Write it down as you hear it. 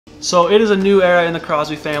So it is a new era in the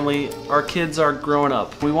Crosby family. Our kids are growing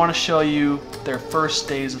up. We want to show you their first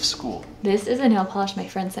days of school. This is a nail polish my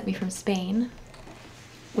friend sent me from Spain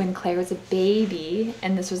when Claire was a baby,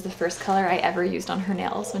 and this was the first color I ever used on her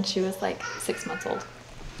nails when she was like 6 months old.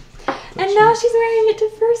 And now she's wearing it to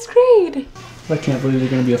first grade. I can't believe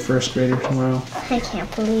you're going to be a first grader tomorrow. I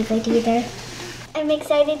can't believe it either. I'm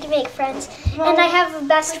excited to make friends. And I have a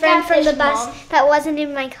best friend from the bus that wasn't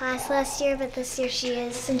in my class last year, but this year she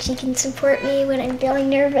is, and she can support me when I'm feeling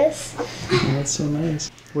nervous. Oh, that's so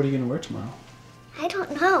nice. What are you going to wear tomorrow? I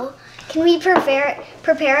don't know. Can we prepare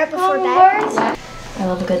it before bed? Yeah. I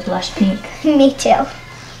love a good blush pink. Me too.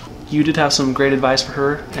 You did have some great advice for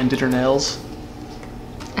her and did her nails.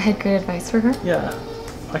 I had great advice for her. Yeah.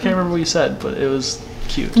 I can't remember what you said, but it was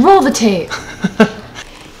cute. Roll the tape!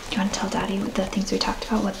 Do you want to tell Daddy the things we talked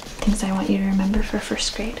about? What things I want you to remember for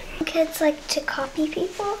first grade? Kids like to copy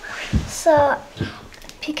people, so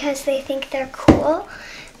because they think they're cool.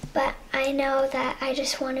 But I know that I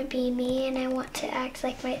just want to be me, and I want to act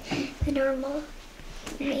like the normal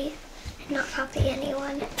me, and not copy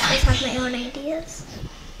anyone. Just have my own ideas.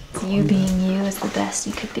 You being you is the best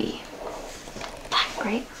you could be.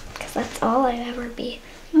 Right? Because that's all I'd ever be.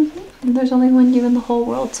 Mm-hmm. And there's only one you in the whole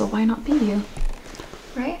world, so why not be you?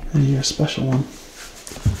 Right? And you're a special one.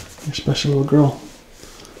 You're a special little girl.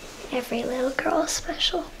 Every little girl is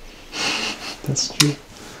special. That's true.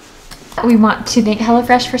 We want to thank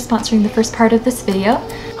HelloFresh for sponsoring the first part of this video.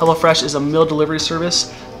 HelloFresh is a meal delivery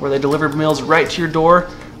service where they deliver meals right to your door.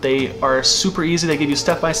 They are super easy. They give you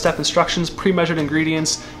step-by-step instructions, pre-measured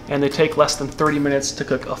ingredients, and they take less than 30 minutes to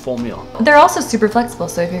cook a full meal. They're also super flexible,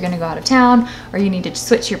 so if you're going to go out of town or you need to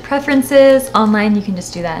switch your preferences online, you can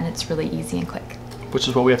just do that, and it's really easy and quick. Which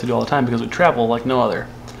is what we have to do all the time because we travel like no other.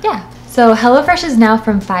 Yeah. So HelloFresh is now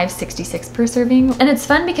from $5.66 per serving, and it's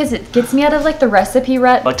fun because it gets me out of like the recipe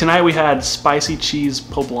rut. Like tonight we had spicy cheese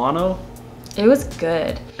poblano. It was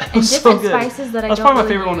good. It was and different so good. spices that I That's don't probably my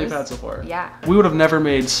really favorite one use. we've had so far. Yeah. We would have never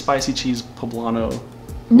made spicy cheese poblano.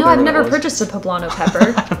 No, I've that never was. purchased a poblano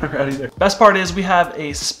pepper. I don't know either. Best part is we have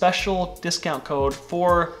a special discount code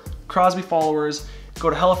for Crosby followers. Go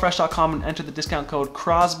to HelloFresh.com and enter the discount code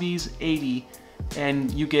Crosby's80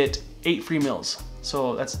 and you get 8 free meals.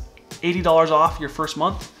 So that's $80 off your first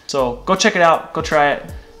month. So go check it out, go try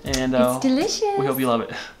it, and It's delicious. we hope you love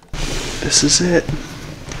it. This is it.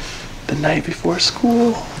 The night before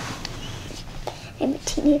school. I'm a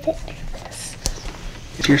teeny bit nervous.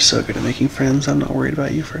 You're so good at making friends. I'm not worried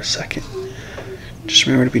about you for a second. Just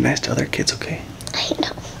remember to be nice to other kids, okay? I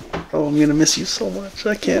know. Oh, I'm gonna miss you so much.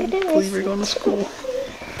 I can't believe you're going to school.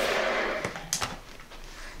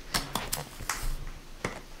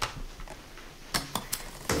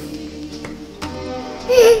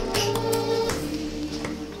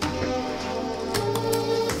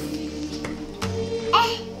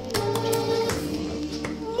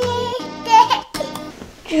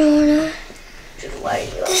 Jonah,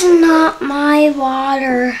 this is not my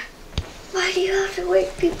water. Why do you have to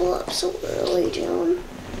wake people up so early, June?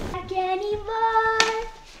 Back anymore.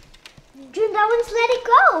 June, that one's Let It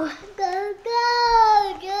Go. Go, go,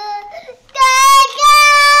 go, go,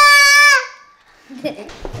 go.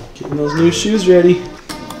 Getting those new shoes ready.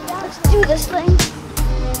 Let's do this thing.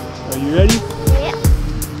 Are you ready? Yeah.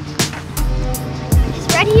 As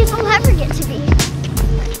ready as I'll ever get to be.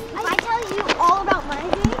 If I tell you all about my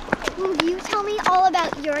day, will you tell me all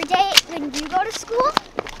about your day when you go to school?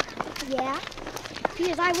 Yeah.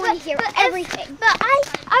 Because I want to hear everything. But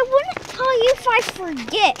I wouldn't tell you if I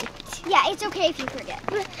forget. Yeah, it's okay if you forget.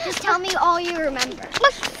 Just tell me all you remember.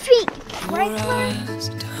 My feet. Right, Claire?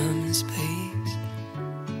 Time and space.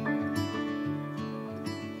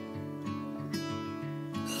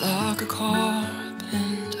 Like a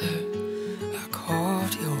carpenter, I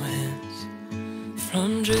carved your hands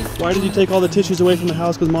from drifting. Why did you take all the tissues away from the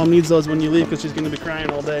house? Because Mom needs those when you leave because she's going to be crying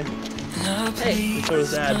all day. Hey, so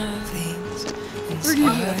does Dad.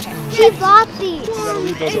 She bought these.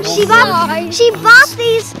 need those at home. She bought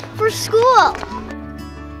these for school.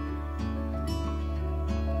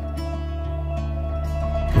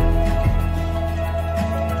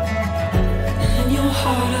 In your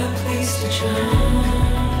heart, I placed a journey.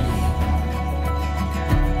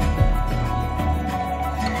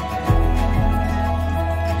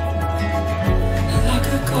 Like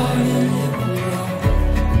a garden, it will grow.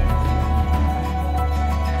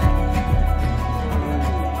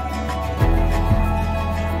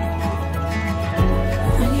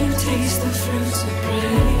 When you taste the fruits of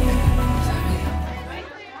bravery.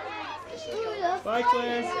 Bye,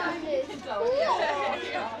 Claire.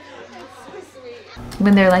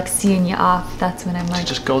 when they're like seeing you off, that's when I'm like, She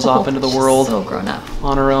just goes off into the world so grown up.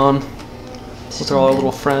 on her own with her all her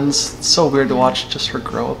little friends. It's so weird to watch just her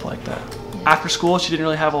grow up like that. After school, she didn't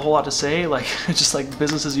really have a whole lot to say, like just like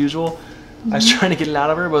business as usual. I was trying to get it out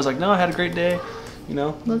of her, but I was like, no, I had a great day. You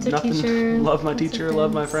know, Loved her nothing. teacher, Love my loves her teacher,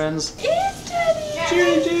 love my friends.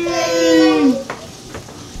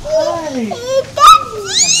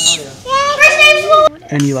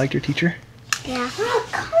 And you liked your teacher? Yeah.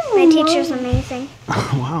 My teacher's amazing.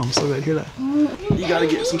 Wow, I'm so glad to hear that. You gotta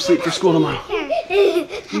get some sleep for school tomorrow.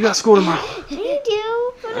 You got school tomorrow. I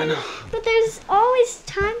do, but, I know. but there's always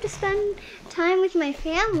time to spend time with my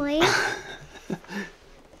family.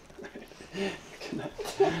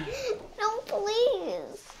 No,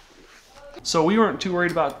 please. So we weren't too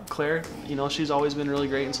worried about Claire. You know, she's always been really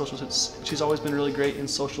great in social. She's always been really great in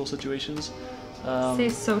social situations. Say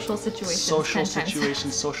social situations. Social 10 times.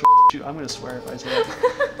 situations. Social. I'm gonna swear if I say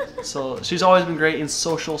that. So she's always been great in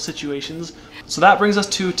social situations. So that brings us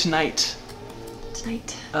to tonight.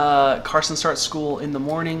 Tonight. Carson starts school in the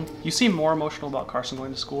morning. You seem more emotional about Carson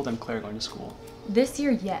going to school than Claire going to school. This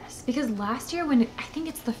year, yes, because last year I think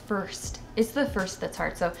it's the first that's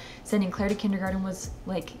hard. So sending Claire to kindergarten was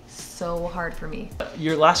like so hard for me.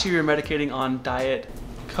 Last year you were medicating on Diet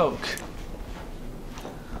Coke.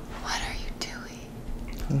 What are you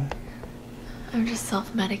doing? I'm just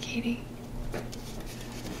self-medicating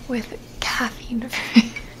with caffeine.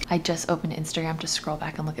 I just opened Instagram to scroll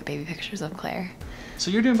back and look at baby pictures of Claire. So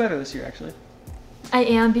you're doing better this year, actually. I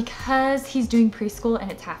am, because he's doing preschool and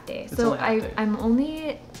it's half day. So only half day.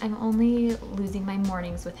 I'm only losing my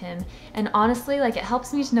mornings with him. And honestly, like, it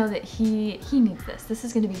helps me to know that he needs this. This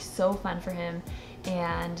is going to be so fun for him,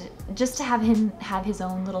 and just to have him have his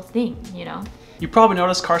own little thing, you know. You probably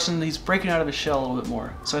noticed Carson, he's breaking out of his shell a little bit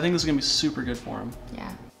more. So I think this is going to be super good for him.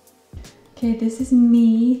 Yeah. Okay, this is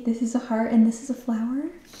me, this is a heart, and this is a flower.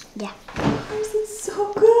 Yeah. This is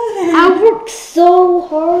so good. I worked so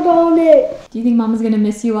hard on it. Do you think Mama's gonna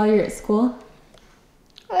miss you while you're at school?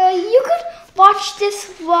 You could watch this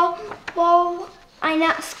while I'm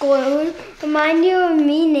at school. It would remind you of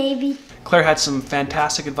me, maybe. Claire had some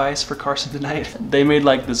fantastic advice for Carson tonight. They made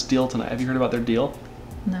like this deal tonight. Have you heard about their deal?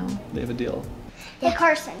 No. They have a deal. Hey,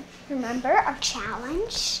 Carson, remember our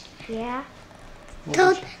challenge? Yeah.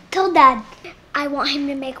 Tell Dad. I want him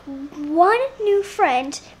to make one new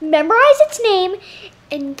friend, memorize its name,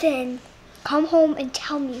 and then come home and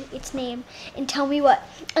tell me its name, and tell me what,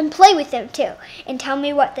 and play with them too, and tell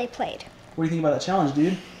me what they played. What do you think about that challenge,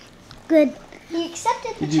 dude? Good. He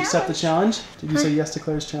accepted the challenge. Did you accept the challenge? Did you say yes to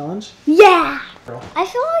Claire's challenge? Yeah. Girl. I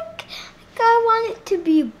feel like I want it to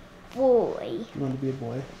be a boy. You want to be a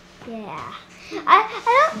boy? Yeah.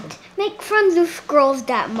 I don't make friends with girls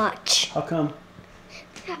that much. How come?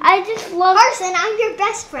 I just love Carson. I'm your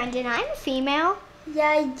best friend, and I'm a female.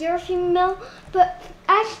 Yeah, you're a female, but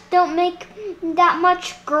I don't make that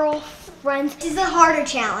much girl friends. This is a harder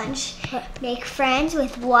challenge. Make friends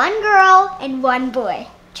with one girl and one boy.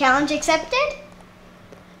 Challenge accepted?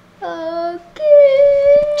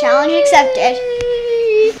 Okay. Challenge accepted.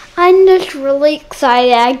 I'm just really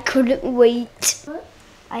excited. I couldn't wait. What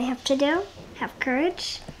I have to do? Have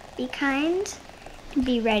courage, be kind, and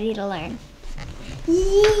be ready to learn.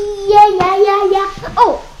 Yeah.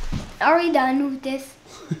 Oh, are we done with this?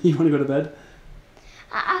 You want to go to bed?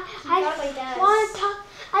 I want to talk.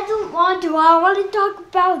 I don't want to. I want to talk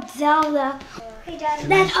about Zelda. Hey, Dad.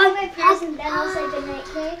 That's my present. Then I'll say goodnight,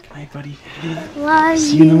 okay? Good night, buddy. Love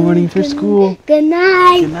See you in the morning for school. Good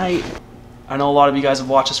night. Good night. I know a lot of you guys have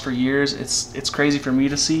watched us for years. It's crazy for me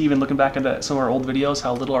to see, even looking back at some of our old videos,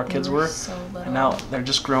 how little our kids were. So little. And now they're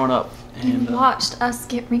just growing up. And You watched us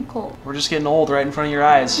get wrinkled. we're just getting old right in front of your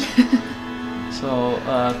eyes. So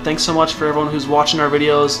thanks so much for everyone who's watching our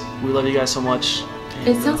videos. We love you guys so much. And,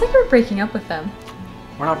 It sounds like we're breaking up with them.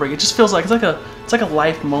 we're not breaking. It just feels like it's like a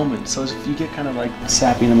life moment. So if you get kind of like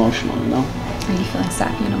sappy and emotional, you know. Are you feeling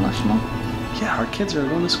sappy and emotional? Yeah, our kids are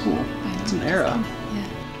going to school. It's an era. Yeah.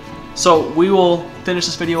 So we will finish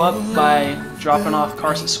this video up by dropping off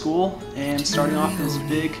Carson at school and starting off his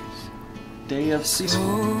big day of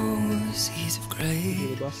preschool. Seas of gray.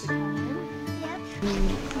 He doesn't do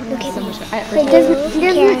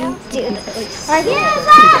this.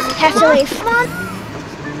 Have to leave.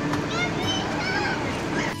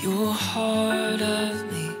 Your heart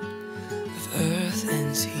of me, of earth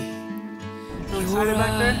and sea. Excited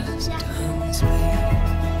back there? Eyes turns me.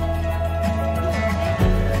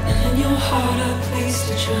 And your heart a place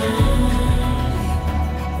to journey.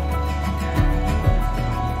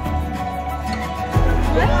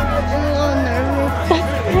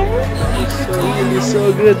 You're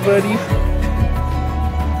so good, buddy.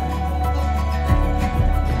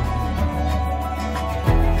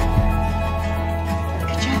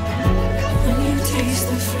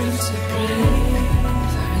 taste the fruits of bravery,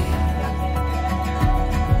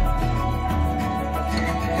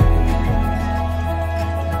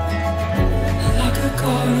 like a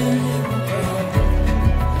garden it will grow.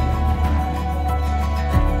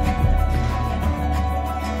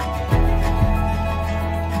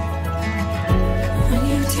 When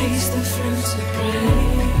you taste the fruits of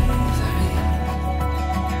bravery,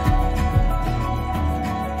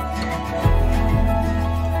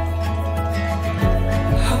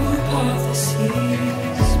 I will part the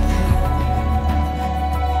seas.